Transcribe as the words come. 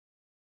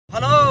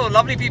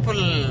lovely people,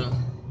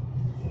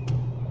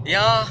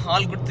 yeah,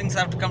 all good things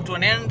have to come to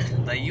an end.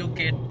 The UK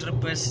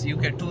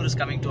tour is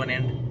coming to an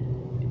end.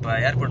 Now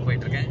airport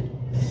போயிட்டு இருக்கேன்.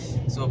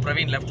 So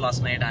Praveen left last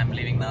night. I'm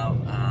leaving now.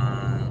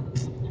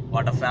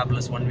 What a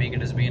fabulous 1 week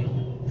it has been.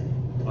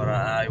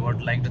 I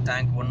would like to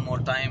thank one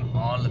more time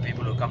all the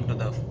people who come to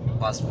the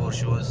past 4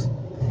 shows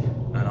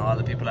and all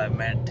the people I've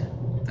met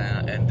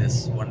in this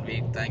 1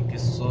 week. Thank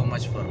you so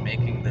much for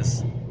making this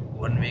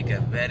 1 week a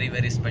very,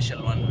 very special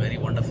one, very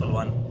wonderful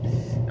one.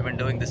 I've been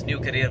doing this new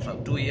career for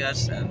 2 years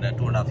and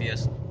 2.5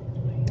 years,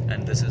 and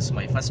this is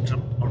my first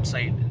trip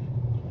outside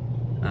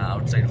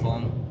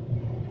home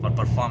for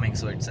performing.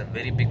 So it's a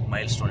very big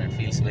milestone. It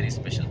feels very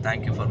special.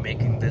 Thank you for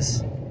making this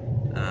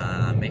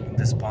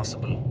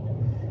possible,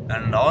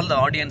 and all the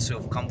audience who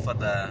have come for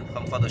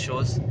the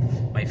shows.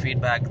 My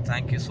feedback,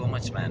 thank you so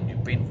much, man.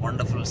 You've been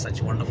wonderful, such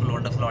wonderful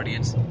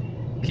audience.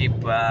 Keep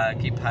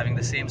having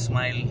the same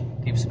smile,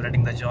 keep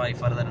spreading the joy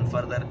further and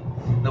further.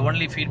 The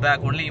only feedback,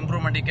 only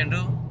improvement you can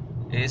do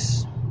is,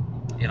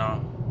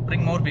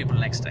 bring more people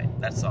next time.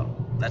 That's all.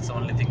 That's the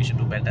only thing you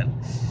should do better.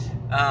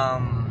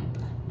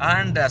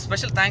 And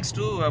special thanks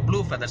to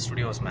Blue Feather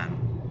Studios, man.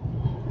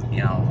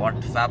 What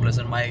fabulous.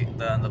 And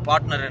the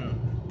partner in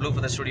Blue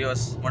Feather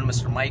Studios, one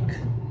Mr. Mike,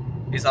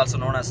 he's also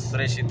known as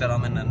Suresh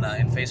Sitaraman, and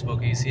in Facebook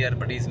he's here,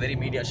 but he's very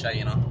media shy,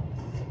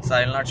 so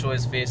I will not show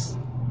his face.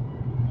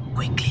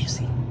 Quickly, you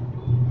see.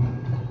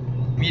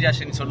 Media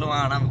shy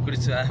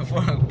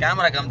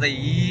camera comes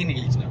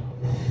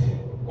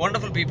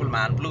wonderful people,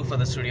 man. Blue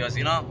Feather Studios.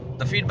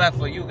 The feedback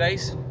for you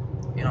guys,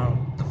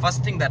 the first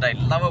thing that I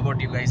love about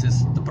you guys is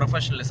the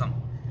professionalism.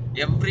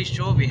 Every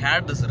show we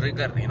had this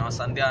rigor.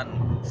 Sandhya and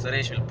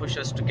Suresh will push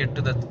us to get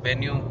to the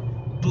venue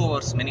 2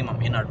 hours minimum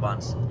in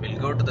advance.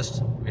 We'll go to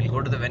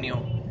the venue,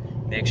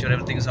 make sure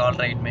everything is all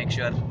right, make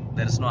sure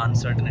there is no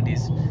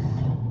uncertainties.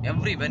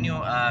 Every venue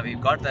we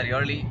got there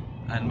early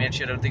and made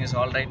sure everything is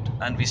all right,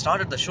 and we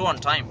started the show on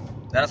time.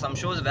 There are some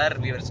shows where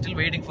we were still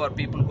waiting for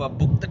people who have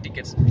booked the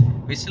tickets.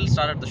 We still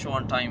started the show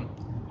on time.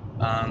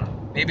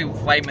 Maybe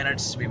 5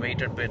 minutes we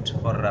waited a bit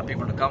for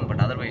people to come, but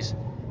otherwise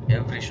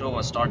every show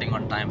was starting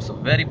on time. So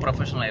very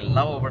professional. I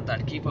love about that.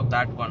 Keep up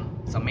that one.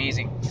 It's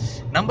amazing.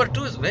 Number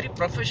 2 is very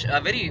professional,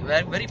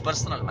 very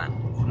personal, man.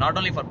 Not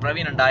only for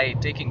Praveen and I,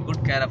 taking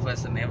good care of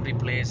us in every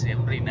place,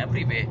 in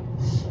every way,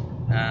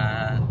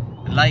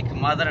 like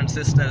mother and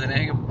sister.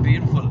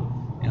 Beautiful.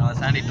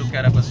 Sandy took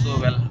care of us so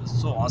well.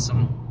 So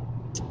awesome.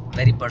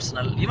 Very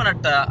personal. Even at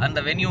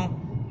the venue,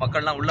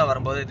 மக்கள்லாம் உள்ள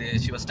வரும்போது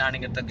she was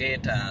standing at the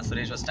gate.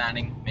 Suresh was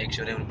standing, make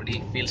sure everybody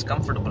feels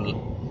comfortable,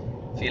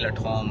 feel at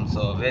home.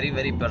 So very,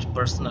 very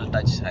personal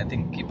touch. I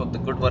think keep up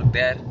the good work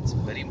there. It's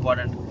very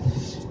important.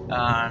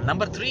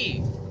 Number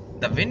 3,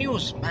 the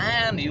venues,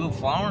 man. You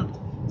found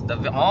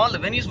all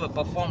the venues were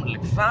performed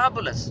like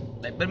fabulous.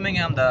 Like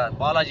Birmingham, the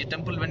Balaji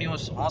Temple venue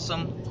was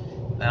awesome.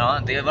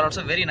 They were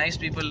also very nice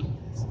people.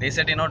 They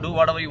said, do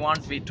whatever you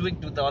want. We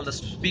tweaked with all the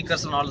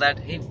speakers and all that.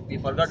 Hey, we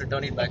forgot to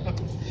turn it back.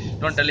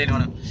 Don't tell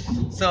anyone.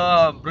 So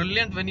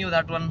brilliant venue,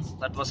 that one.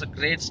 That was a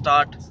great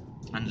start.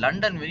 And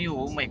London venue,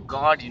 oh my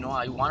God,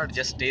 I wanted to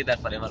just stay there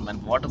forever, man.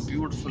 What a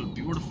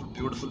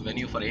beautiful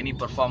venue for any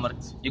performer.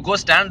 You go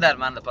stand there,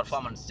 man, the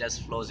performance just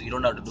flows. You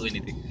don't have to do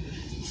anything.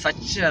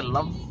 Such a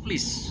lovely,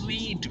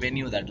 sweet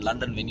venue, that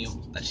London venue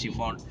that she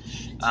found.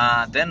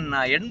 Then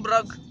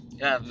Edinburgh,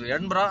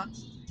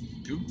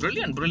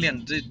 brilliant.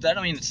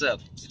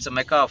 It's a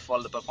mecca of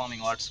all the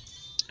performing arts.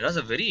 It was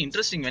a very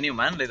interesting venue,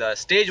 man. Like, the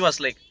stage was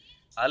like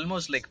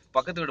almost like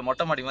pakathu vidu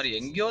motta maadi mari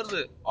engiyo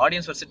the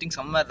audience were sitting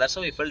somewhere. That's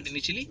how I felt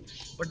initially,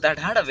 but that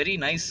had a very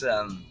nice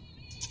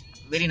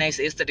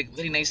aesthetic,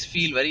 very nice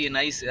feel, very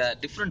nice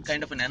different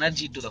kind of an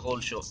energy to the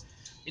whole show.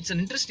 It's an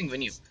interesting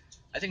venue.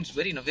 I think it's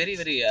very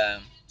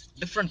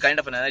different kind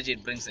of an energy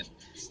it brings in.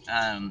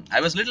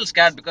 I was little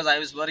scared because I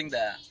was wearing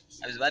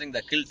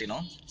the kilt,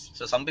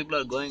 so some people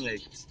are going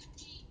like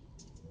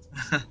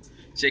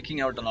checking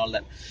out and all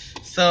that.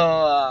 So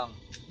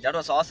that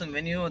was awesome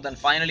venue. Then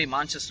finally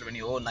Manchester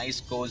venue. Oh, nice,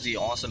 cozy,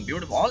 awesome,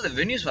 beautiful. All the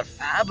venues were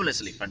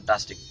fabulously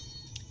fantastic.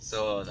 So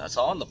that's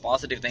all the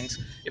positive things.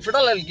 If at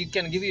all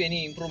can give you any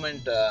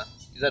improvement,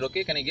 is that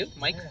okay? Can I give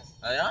Mike?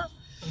 Yeah.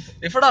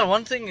 If at all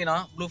one thing,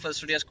 Blue Feather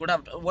Studios could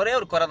have ஒரே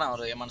ஒரு குறை தான்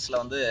ஒரு மனசுல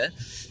வந்து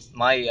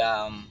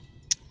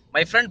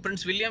my friend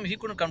Prince William, he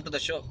couldn't come to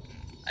the show.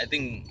 I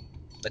think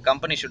the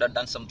company should have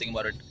done something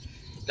about it.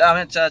 I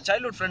mean,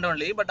 childhood friend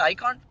only, but I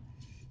can't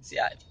see.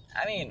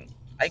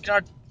 I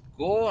cannot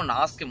go and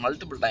ask him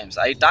multiple times.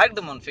 I tagged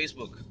him on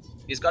Facebook.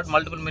 He's got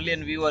multiple million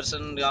viewers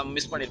and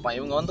miss பண்ணிருப்பான்.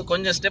 இவங்க வந்து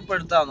கொஞ்சம் step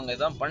எடுத்து அவங்க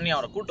இதான் பண்ணி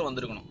அவரை கூட்டு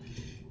வந்திருக்கணும்.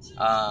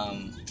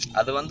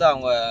 அது வந்து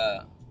அவங்க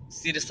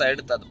சீரியஸா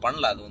எடுத்து அது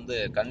பண்ணல. அது வந்து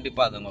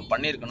கண்டிப்பா அது அவங்க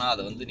பண்ணியிருக்கணும்.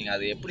 அது வந்து நீங்க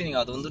அது எப்படி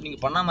அது வந்து நீங்க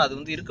பண்ணாம அது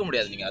வந்து இருக்க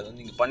முடியாது. நீங்க அது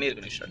வந்து நீங்க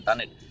பண்ணியிருக்கணும். You should have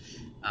done it.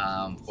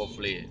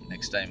 Hopefully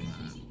next time.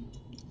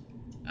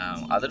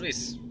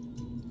 Otherwise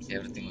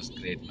everything was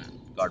great, man.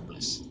 God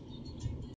bless.